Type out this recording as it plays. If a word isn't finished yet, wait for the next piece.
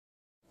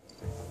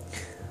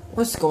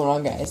What's going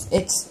on, guys?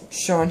 It's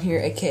Sean here,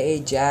 aka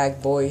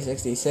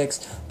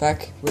JagBoy66,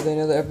 back with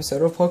another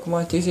episode of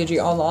Pokemon TCGO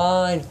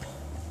Online.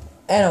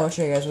 And I want to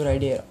show you guys what I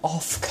did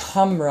off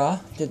camera.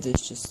 Did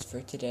this just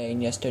for today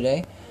and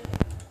yesterday.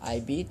 I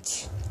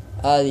beat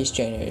these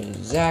trainers: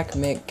 Zach,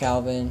 Mick,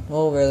 Calvin.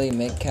 Well, really,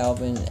 Mick,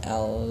 Calvin,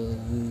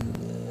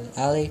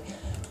 Ali,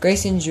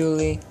 Grayson,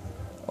 Julie,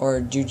 or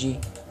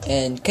Juji,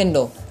 and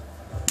Kendall.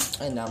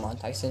 And now I'm on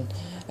Tyson.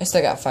 I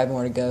still got 5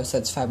 more to go, so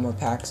that's 5 more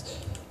packs.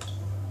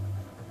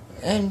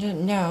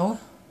 And now,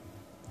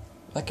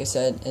 like I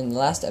said in the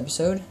last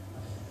episode,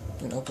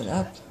 I'm gonna open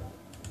up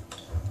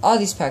all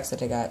these packs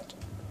that I got.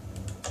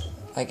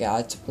 I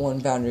got 1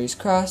 Boundaries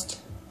Crossed,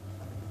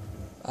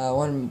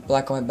 1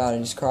 Black and White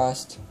Boundaries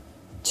Crossed,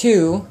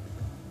 2,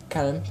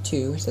 count them,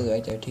 2, it says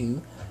right there, 2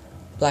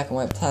 Black and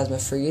White Plasma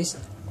Freeze.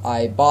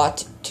 I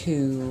bought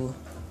 2,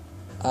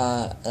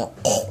 my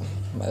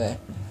bad.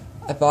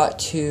 I bought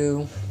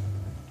 2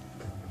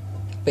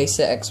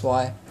 Basic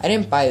XY. I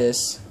didn't buy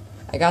this.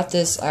 I got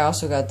this. I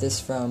also got this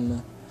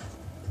from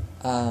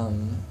the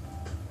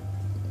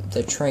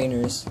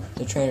trainer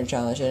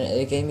challenge, and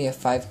it gave me a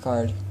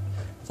 5-card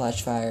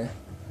Flash Fire.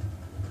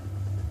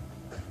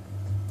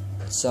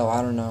 So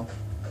I don't know.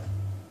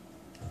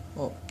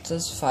 Well, it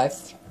says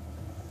 5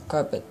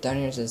 card, but down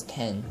here it says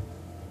 10.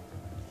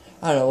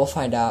 I don't know. We'll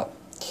find out.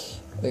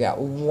 We got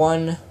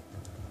 1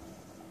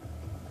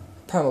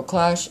 Primal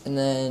Clash, and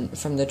then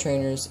from the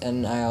trainers,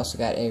 and I also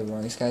got a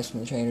Roaring Skies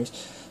from the trainers.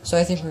 So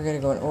I think we're gonna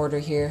go in order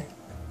here.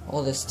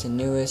 Oldest to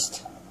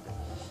newest.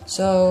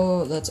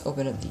 So let's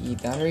open up the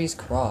Boundaries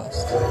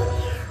Crossed.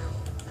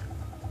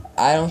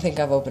 I don't think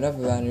I've opened up a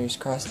Boundaries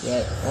Crossed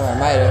yet, or I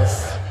might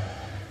have.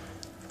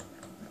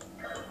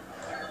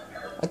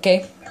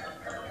 Okay.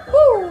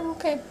 Woo.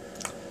 Okay.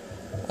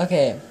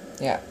 Okay.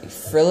 Yeah.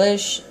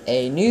 Frillish,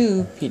 a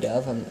new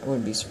P-Dove. I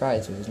wouldn't be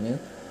surprised if it was new.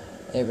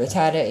 A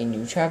Rattata, a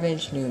new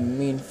Trapinch, new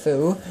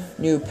Meanfu,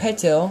 new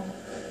Petil.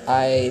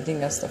 I think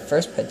that's the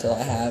first Petil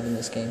I have in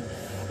this game.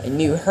 A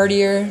new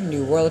Herdier,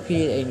 new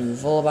Whirlipede, a new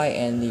Volibite,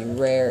 and the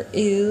rare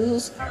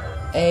is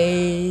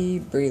a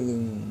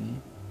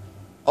Breloom.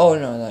 Oh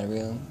no, not a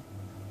Breloom.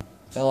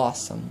 I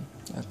lost some.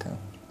 Okay.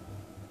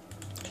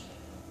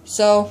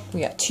 So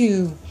we got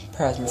 2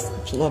 Plasma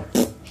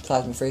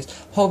Freeze.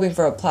 Hoping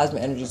for a Plasma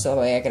Energy so that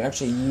way I can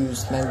actually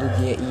use my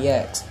Lugia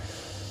EX.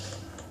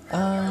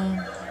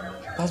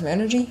 Plasma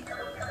Energy?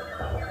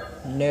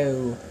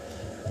 No.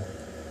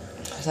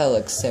 That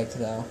looks sick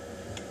though.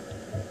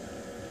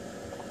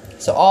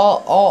 So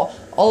all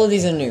of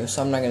these are new,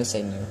 so I'm not gonna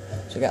say new.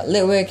 So we got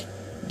Litwick,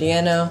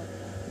 Deanna,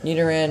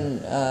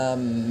 Nidoran,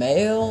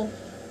 male?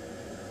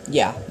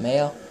 Yeah,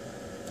 male.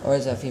 Or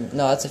is that female?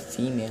 No, that's a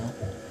female.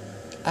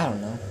 I don't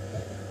know.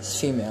 It's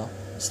female.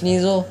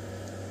 Sneasel,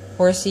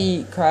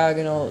 Horsey,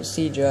 Cryogonal,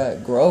 Seadra,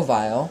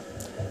 Grovyle,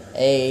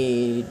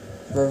 a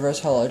Reverse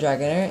Hollow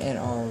Dragonair, and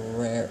our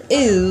rare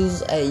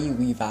is a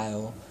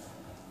Weavile.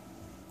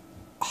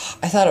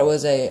 I thought it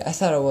was an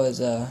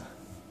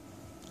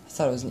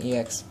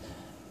EX.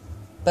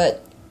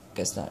 But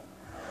guess not.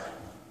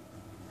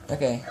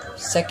 Okay,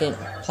 second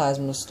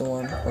Plasma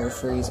Storm or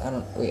Freeze.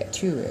 We got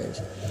 2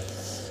 rares.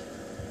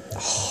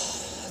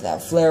 Oh, that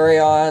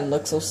Flareon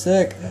looks so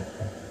sick.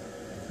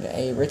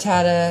 A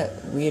Rattata,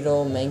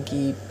 Weedle,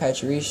 Mankey,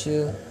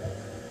 Pachirisu,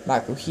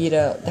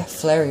 Makuhita. That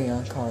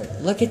Flareon card.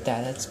 Look at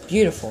that. That's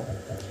beautiful.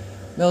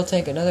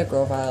 Miltank, another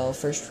Grovyle.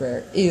 First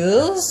rare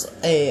is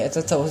a. I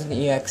thought that was an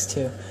EX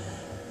too.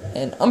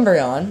 And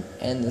Umbreon,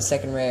 and the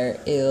second rare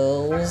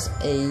is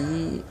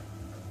a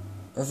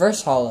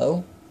Reverse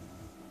Hollow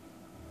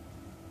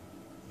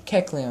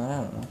Kecleon.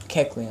 I don't know.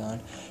 Kecleon.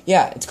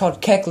 Yeah, it's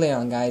called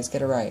Kecleon, guys.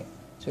 Get it right.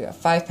 So we got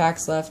 5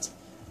 packs left.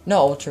 No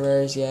ultra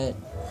rares yet.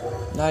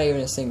 Not even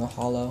a single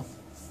hollow.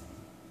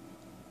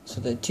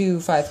 So the 2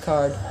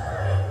 5-card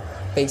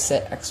base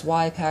set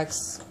XY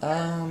packs.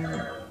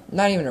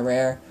 Not even a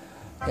rare.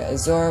 We got a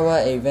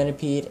Zorua, a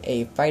Venipede,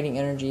 a Fighting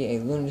Energy, a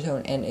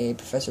Lunatone, and a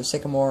Professor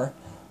Sycamore.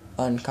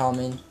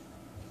 Uncommon.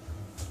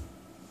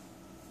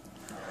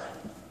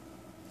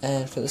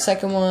 And for the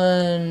second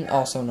one,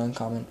 also an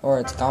uncommon,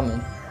 or it's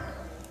common.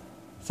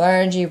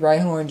 Fire Energy,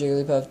 Rhyhorn,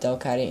 Jigglypuff,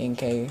 Delcatty, and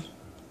K.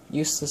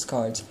 Useless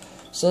cards.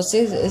 So let's see,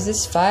 is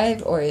this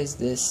 5 or is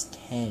this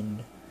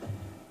 10?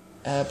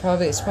 It's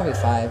probably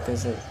 5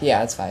 because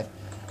yeah, it's 5.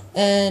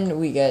 And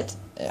we get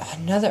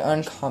another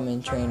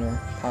uncommon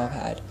trainer,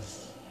 Palpad.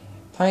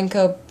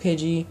 Pineco,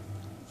 Pidgey,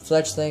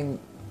 Fletchling,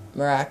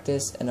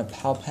 Maractus, and a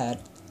Palpad.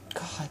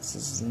 God, this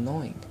is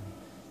annoying.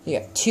 You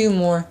got 2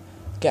 more.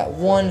 Got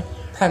 1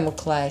 Primal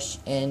Clash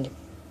and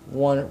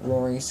 1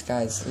 Roaring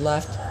Skies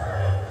left.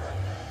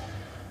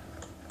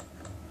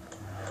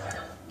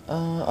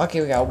 Okay,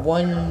 we got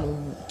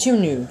 2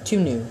 new.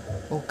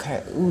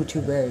 Okay, ooh,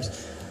 2 rares.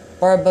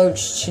 Barboach,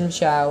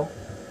 Chinchou,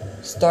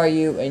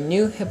 Staryu, a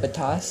new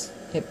Hippopotas,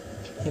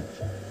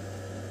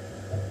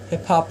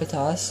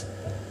 Hippopotas,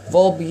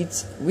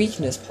 Volbeats,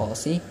 Weakness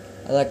Policy,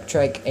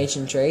 Electric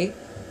Ancient Trait,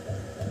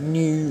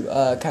 new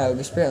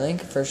Kyogre Spirit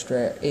Link. First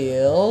rare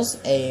is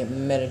a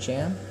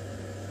Metacham,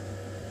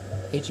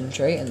 Agent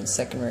Trait, and the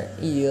second rare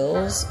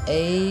is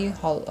a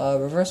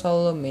reverse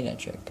holo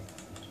Manetric.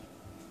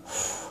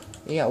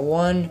 We got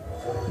one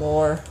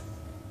more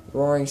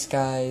Roaring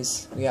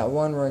Skies. We got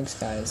one Roaring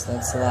Skies.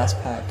 That's the last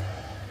pack.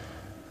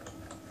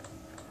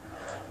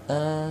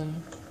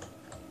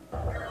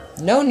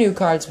 No new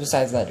cards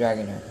besides that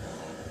Dragonair.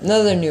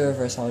 Another new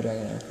reverse holo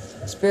Dragonair.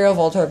 Spearow,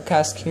 Voltorb,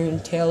 Cascoon,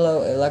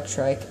 Tailo,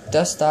 Electrike,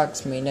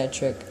 Dustox,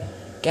 Manetric,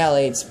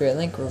 Gallade, Spirit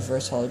Link,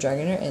 reverse holo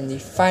Dragonair, and the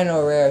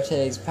final rare of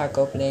today's pack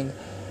opening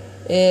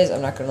is,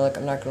 I'm not gonna look.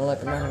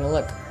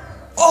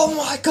 Oh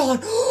my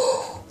god!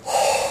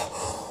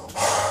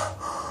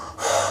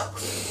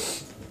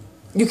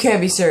 You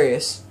can't be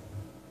serious.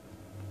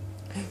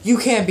 You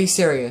can't be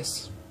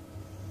serious.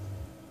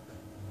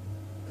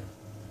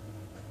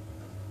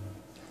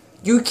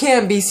 You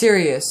can't be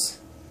serious.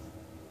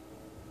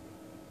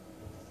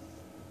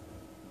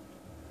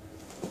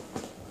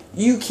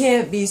 You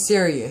can't be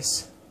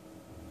serious.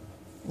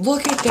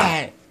 Look at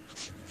that.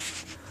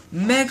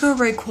 Mega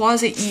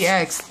Rayquaza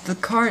EX, the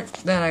card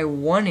that I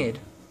wanted.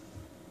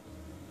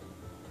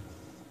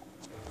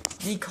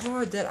 The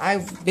card that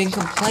I've been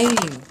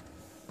complaining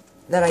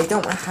that I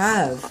don't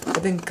have.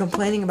 I've been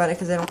complaining about it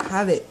because I don't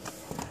have it.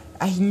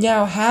 I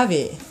now have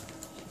it.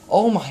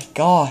 Oh my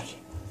god.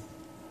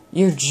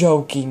 You're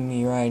joking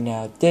me right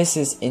now. This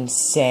is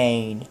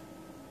insane.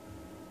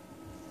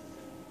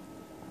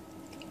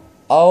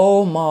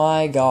 Oh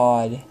my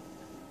god.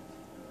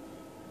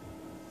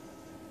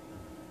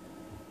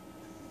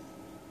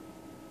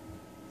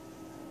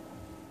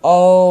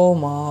 Oh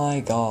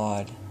my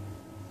god.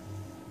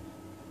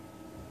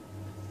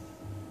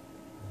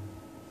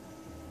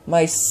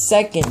 My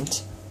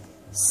second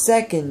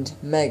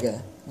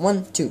mega.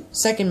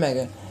 Second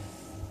mega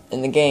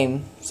in the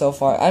game so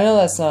far. I know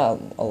that's not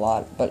a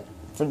lot, but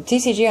for the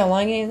TCGO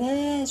online game,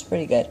 it's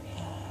pretty good.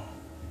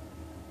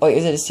 Wait,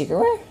 is it a secret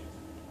rare?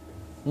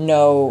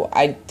 No,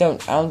 I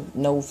don't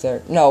know if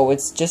they're... No,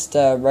 it's just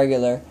a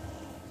regular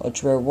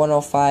ultra rare.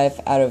 105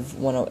 out of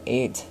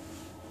 108.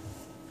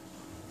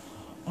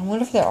 I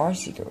wonder if there are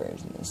secret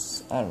rares in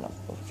this. I don't know.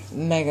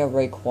 Mega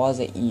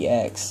Rayquaza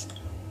EX.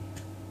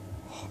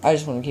 I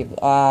just want to keep...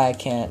 I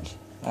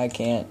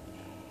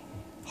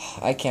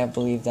can't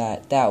believe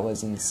that. That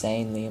was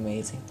insanely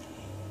amazing.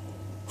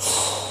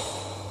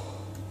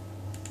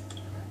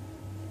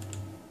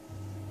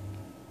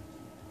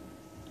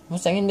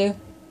 What's I gonna do?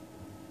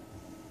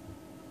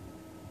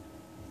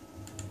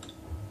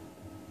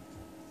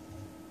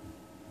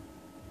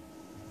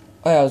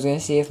 Oh yeah, I was gonna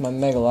see if my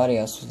Mega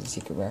Latios was a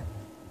secret rare.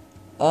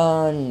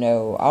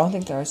 No. I don't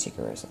think there are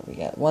secret rares that we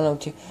get.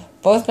 102.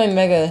 Both my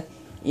Mega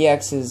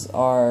EXs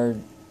are,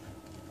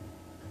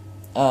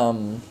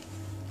 from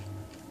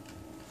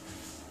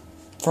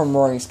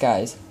Roaring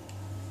Skies.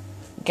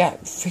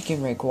 Got freaking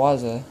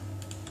Rayquaza.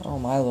 Oh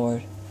my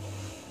lord.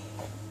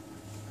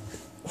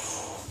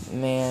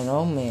 Man,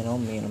 oh man.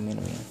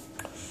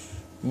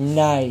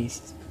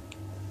 Nice.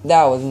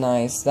 That was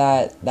nice.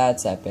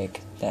 That's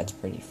epic. That's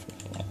pretty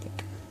freaking epic.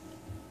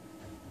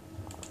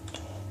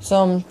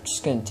 So I'm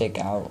just gonna take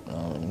out, I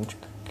don't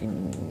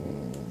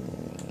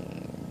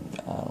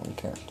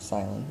care.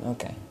 Silent.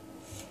 Okay.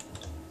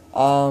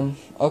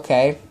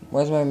 Okay.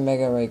 Where's my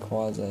Mega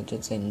Rayquaza? It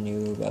did say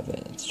noob of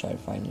it. Let's try to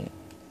find it.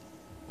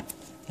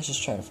 Let's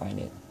just try to find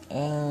it.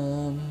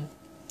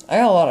 I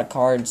got a lot of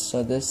cards,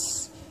 so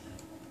this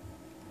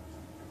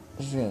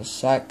is gonna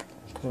suck.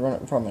 Because we're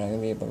probably not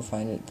gonna be able to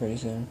find it pretty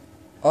soon.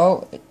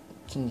 Oh,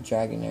 it's in the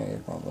dragon area,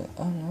 probably.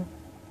 Oh, no.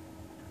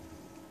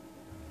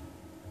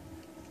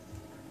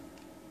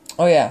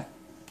 Oh, yeah.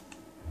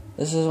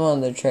 This is one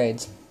of the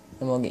trades.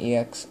 Emolga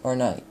EX. Or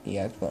not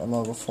EX, but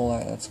Emolga Full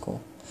Art. That's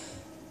cool.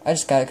 I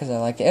just got it because I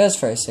like it. It was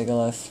for a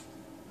Sigalith.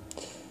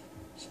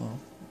 So,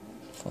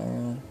 fire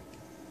on.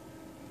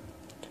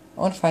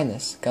 I want to find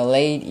this.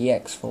 Gallade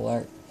EX Full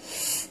Art.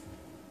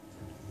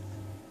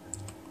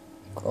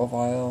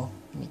 Grovyle.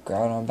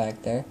 Groudon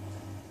back there.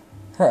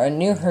 A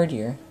new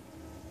Herdier.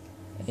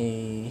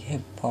 A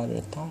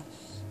Hippopotamus.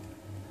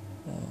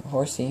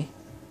 Horsey.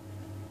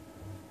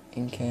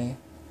 Okay.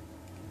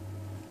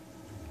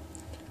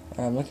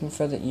 Alright, I'm looking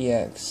for the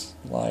EX.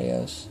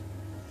 Latios.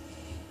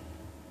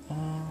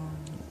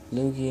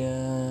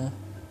 Lugia.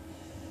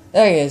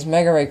 There he is.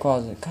 Mega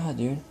Rayquaza. God,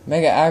 dude.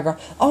 Mega Aggron.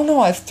 Oh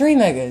no, I have 3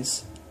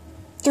 Megas.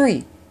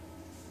 3.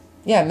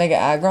 Yeah, Mega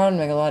Aggron,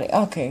 Mega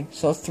Latios. Okay,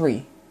 so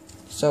 3.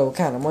 So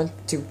count them. 1,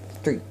 2,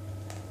 3.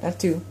 Not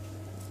 2.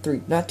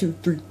 3. Not 2,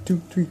 3,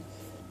 2, 3.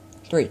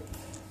 3.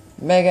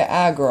 Mega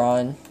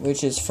Aggron,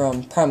 which is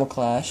from Primal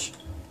Clash.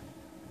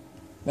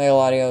 Mega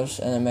Latios,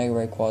 and then Mega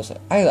Rayquaza.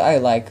 I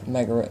like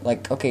Mega,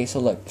 like, okay, so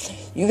look.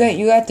 You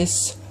got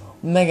this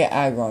Mega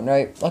Aggron,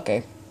 right?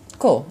 Okay.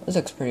 Cool. This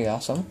looks pretty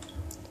awesome.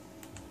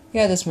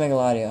 You got this Mega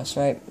Latios,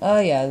 right? Oh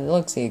yeah, it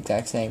looks the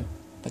exact same.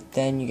 But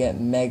then you get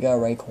Mega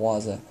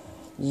Rayquaza.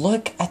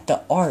 Look at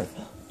the art.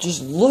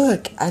 Just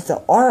look at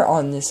the art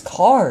on this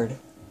card.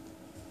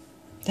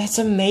 That's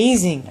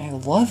amazing. I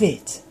love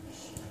it.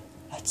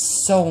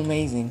 That's so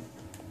amazing.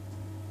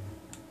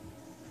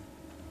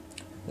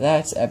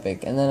 That's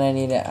epic. And then I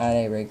need to add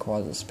a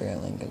RAYQUAZA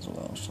Spirit Link as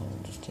well. So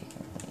I'll just take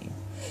out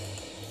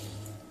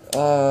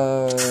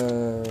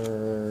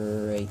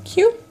RAYQ?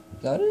 Is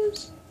that what it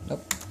is?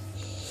 Nope.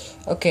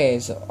 Okay,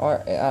 so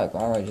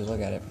alright, just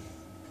look at it.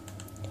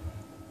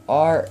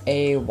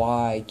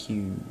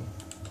 RAYQ.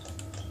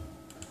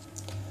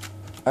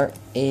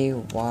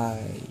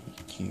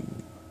 RAYQ.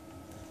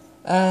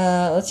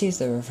 Let's use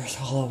the reverse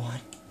hollow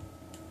one.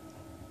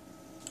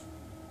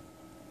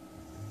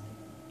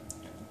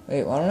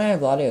 Wait, why don't I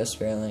have Audio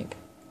Spirit Link?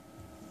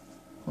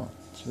 Huh,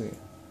 it's weird.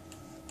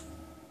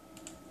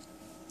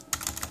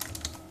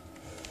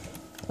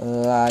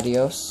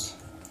 Ladios.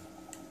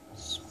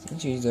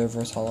 Let's use the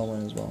reverse hollow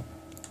one as well.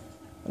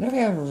 I wonder if we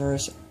have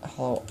reverse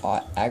hollow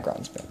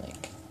Aggron Spirit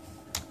Link.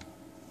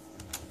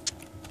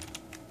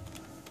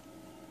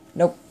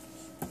 Nope.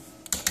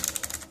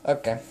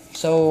 Okay,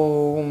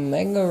 so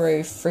Mega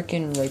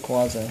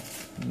RAYQUAZA.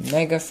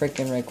 Mega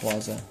freaking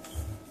RAYQUAZA.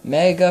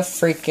 Mega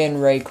freaking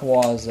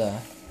RAYQUAZA.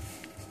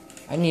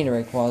 I need a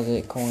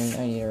RAYQUAZA coin.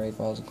 I need a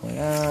RAYQUAZA coin.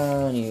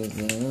 I'll use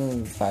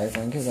the fire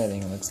coin because I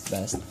think it looks the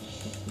best.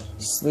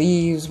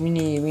 Sleeves. We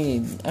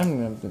need.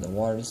 I'm gonna put the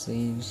water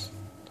sleeves.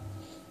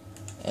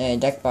 And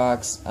deck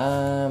box.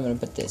 I'm gonna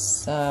put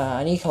this.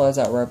 I need colors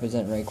that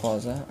represent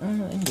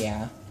RAYQUAZA.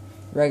 Yeah.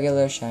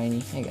 Regular,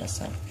 shiny. I guess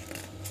so.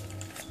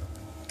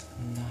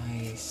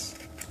 Nice.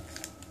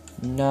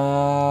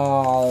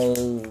 Nice.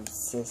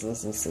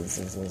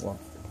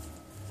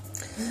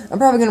 I'm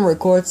probably gonna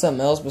record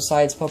something else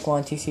besides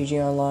Pokemon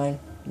TCG Online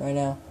right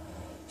now.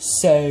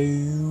 So,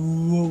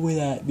 with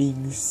that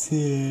being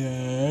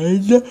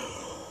said,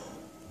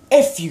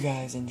 if you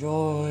guys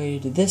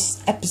enjoyed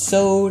this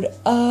episode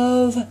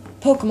of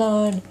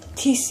Pokemon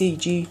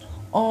TCG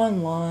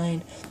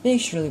Online,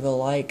 make sure to leave a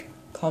like,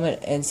 comment,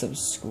 and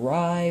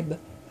subscribe.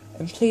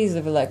 And please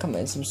leave a like, comment,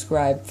 and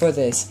subscribe for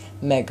this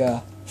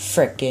Mega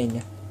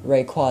frickin'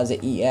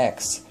 RAYQUAZA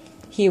EX.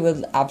 He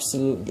would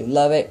absolutely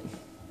love it.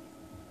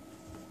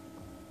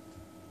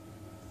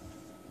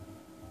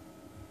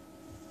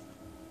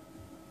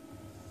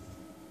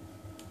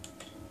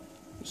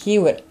 He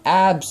would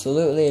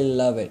absolutely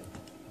love it.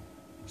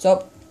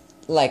 So,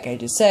 like I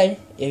just said,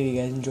 if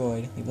you guys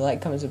enjoyed, leave a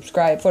like, comment,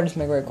 subscribe for this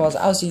Mega RAYQUAZA.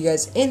 I'll see you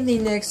guys in the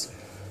next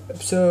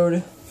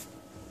episode.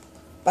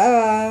 Bye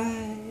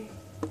bye.